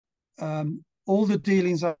all the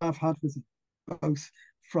dealings I've had with it, both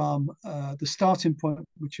from the starting point,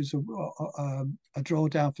 which is a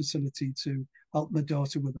drawdown facility to help my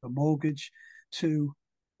daughter with a mortgage, to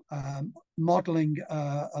modeling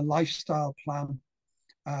a lifestyle plan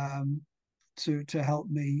to help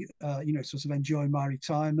me, sort of enjoy my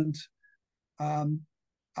retirement.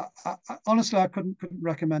 Honestly, I couldn't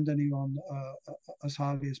recommend anyone as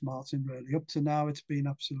highly as Martin. Really, up to now, it's been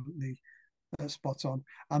absolutely spot on,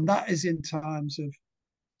 and that is in times of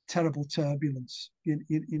terrible turbulence.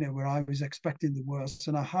 Where I was expecting the worst,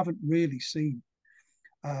 and I haven't really seen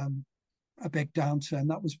a big downturn.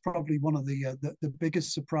 That was probably one of the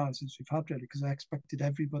biggest surprises we've had, really, because I expected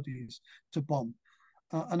everybody to bomb,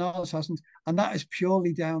 and ours hasn't. And that is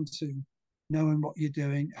purely down to knowing what you're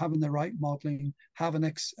doing, having the right modelling, having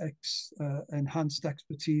enhanced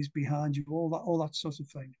expertise behind you, all that sort of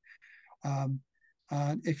thing.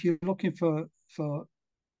 And if you're looking for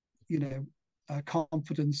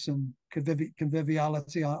confidence and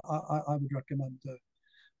conviviality, I would recommend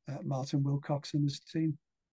Martin Wilcocks and his team.